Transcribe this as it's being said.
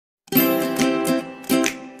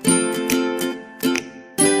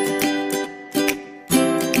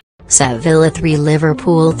Sevilla 3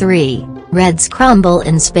 Liverpool 3, Reds crumble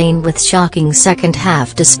in Spain with shocking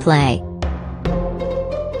second-half display.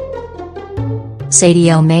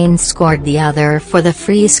 Sadio Mane scored the other for the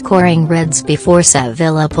free-scoring Reds before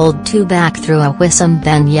Sevilla pulled two back through a Wissam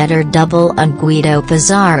Ben Yedder double and Guido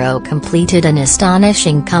Pizarro completed an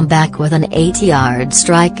astonishing comeback with an 80-yard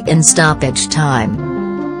strike in stoppage time.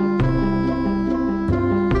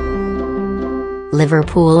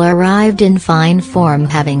 Liverpool arrived in fine form,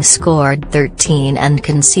 having scored 13 and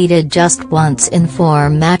conceded just once in 4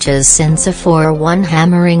 matches since a 4-1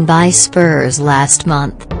 hammering by Spurs last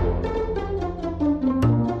month.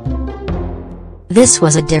 This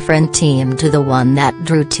was a different team to the one that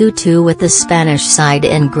drew 2-2 with the Spanish side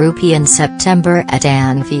in Group E in September at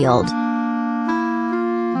Anfield.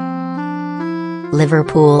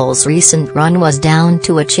 Liverpool's recent run was down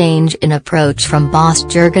to a change in approach from boss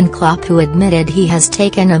Jurgen Klopp, who admitted he has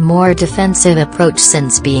taken a more defensive approach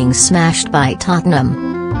since being smashed by Tottenham.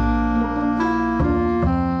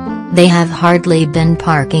 They have hardly been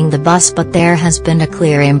parking the bus, but there has been a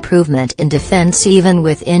clear improvement in defense even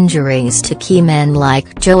with injuries to key men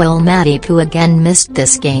like Joel Matip, who again missed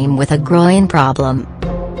this game with a groin problem.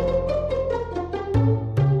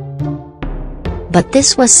 But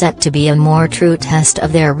this was set to be a more true test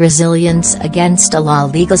of their resilience against a La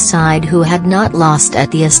Liga side who had not lost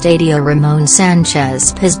at the Estadio Ramon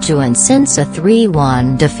Sanchez Pizjuan since a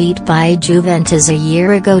 3-1 defeat by Juventus a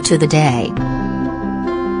year ago to the day.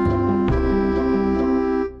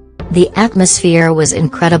 The atmosphere was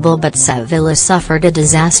incredible, but Sevilla suffered a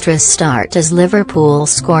disastrous start as Liverpool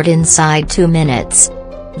scored inside 2 minutes.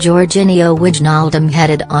 Jorginho Wijnaldum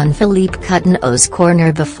headed on Philippe Coutinho's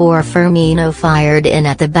corner before Firmino fired in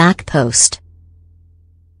at the back post.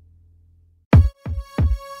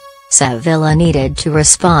 Sevilla needed to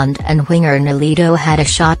respond, and winger Nolito had a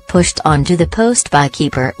shot pushed onto the post by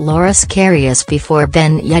keeper Loris Karius before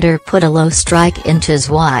Ben Yedder put a low strike inches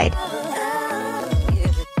wide.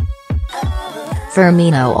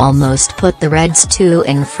 Firmino almost put the Reds 2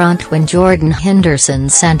 in front when Jordan Henderson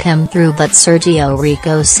sent him through, but Sergio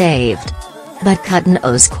Rico saved. But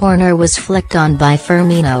Coutinho's corner was flicked on by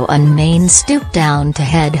Firmino and Mane stooped down to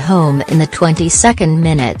head home in the 22nd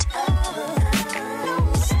minute.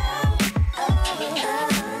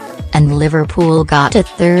 And Liverpool got a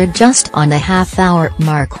third just on the half-hour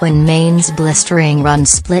mark when Mane's blistering run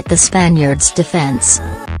split the Spaniards' defence.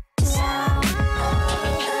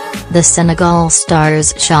 The Senegal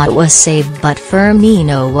star's shot was saved, but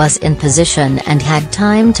Firmino was in position and had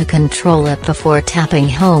time to control it before tapping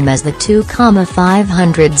home as the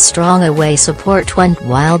 2,500-strong away support went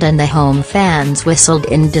wild and the home fans whistled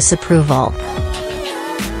in disapproval.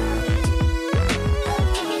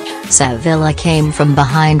 Sevilla came from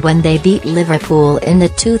behind when they beat Liverpool in the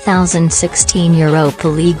 2016 Europa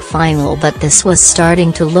League final, but this was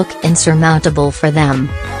starting to look insurmountable for them.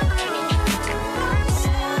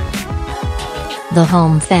 The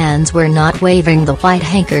home fans were not waving the white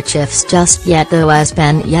handkerchiefs just yet, though, as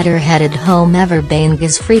Ben Yedder headed home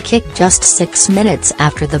Everbanga's free kick just 6 minutes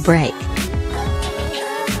after the break.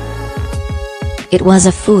 It was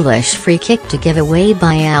a foolish free kick to give away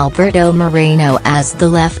by Alberto Moreno as the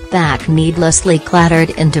left-back needlessly clattered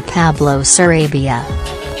into Pablo Sarabia.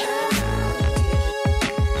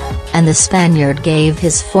 And the Spaniard gave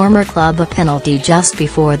his former club a penalty just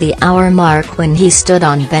before the hour mark when he stood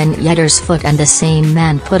on Ben Yedder's foot and the same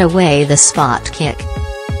man put away the spot kick.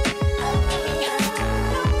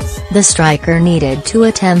 The striker needed 2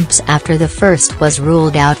 attempts after the first was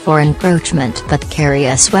ruled out for encroachment, but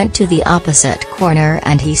Karius went to the opposite corner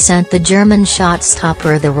and he sent the German shot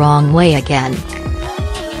stopper the wrong way again.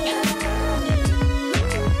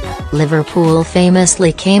 Liverpool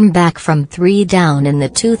famously came back from 3 down in the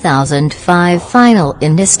 2005 final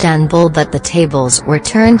in Istanbul, but the tables were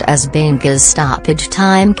turned as Benga's stoppage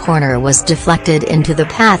time corner was deflected into the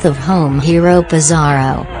path of home hero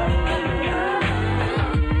Pizarro.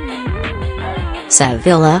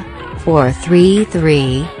 Sevilla,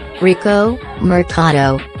 4-3-3, Rico,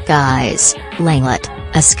 Mercado, Guys, Langlet,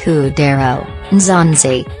 Escudero,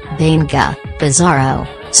 Nzonzi, Benga, Pizarro,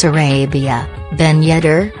 Sarabia, Ben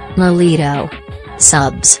Yedder, Nolito.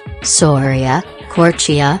 Subs: Soria,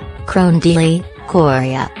 Corchia, Crondili,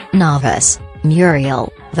 Coria, Navas,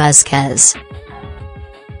 Muriel, Vasquez.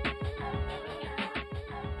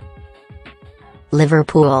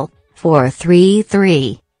 Liverpool,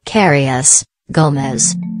 4-3-3, Karius,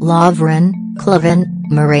 Gomez, Lovren, Cloven,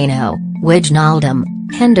 Moreno, Wijnaldum,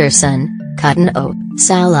 Henderson, Coutinho,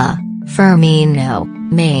 Salah, Firmino,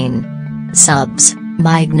 Mane. Subs: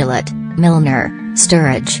 Mignolet, Milner,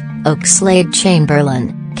 Sturridge,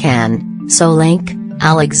 Oxlade-Chamberlain, Can, Solanke,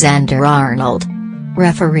 Alexander Arnold.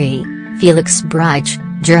 Referee, Felix Breich,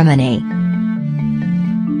 Germany.